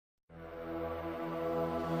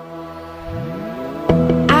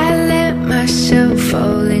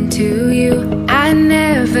fall into you. I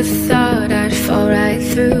never thought I'd fall right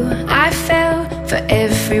through. I fell for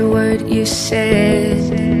every word you said.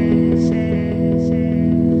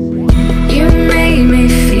 You made me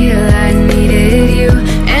feel I needed you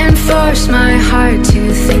and forced my heart to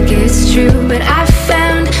think it's true. But I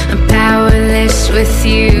found I'm powerless with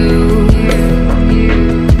you.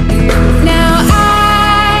 Now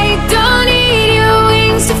I don't need your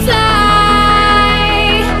wings to fly.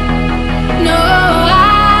 No,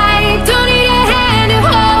 I don't need a hand to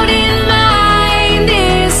hold in mine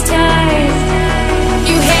this time.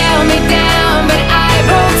 You held me down, but I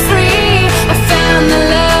broke free. I found the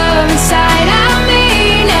love inside of me.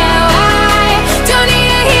 Now I don't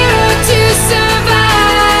need a hero to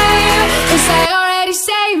survive, 'cause I already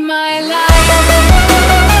saved my life.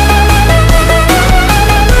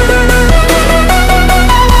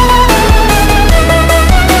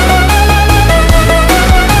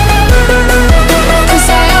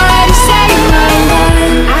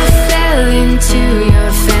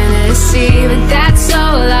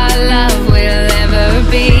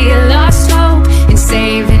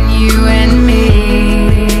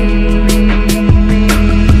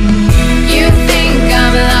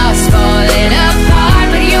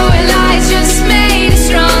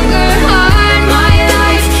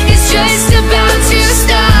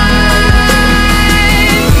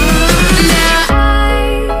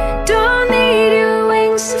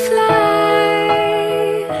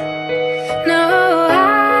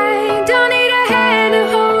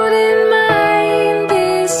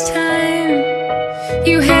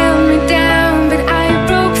 You held me down, but I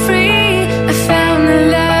broke free. I found the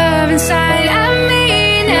love inside of me.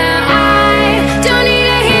 Now I don't need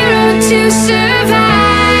a hero to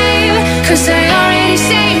survive, 'cause I already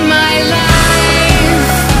saved my life.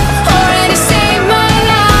 Already saved my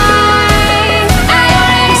life. I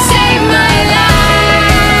already saved my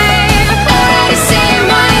life. Already saved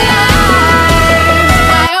my life.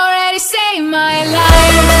 I already saved my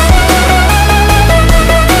life.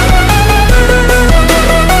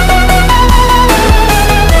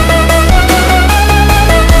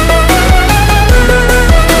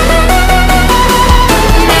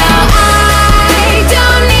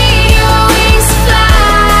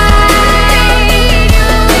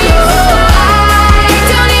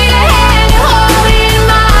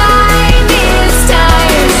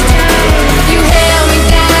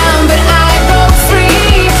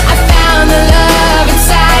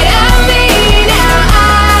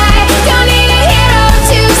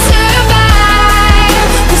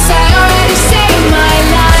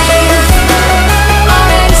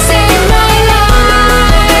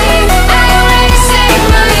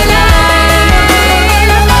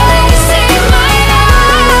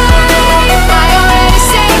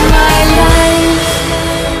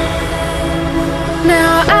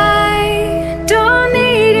 Now I don't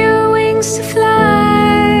need your wings to fly.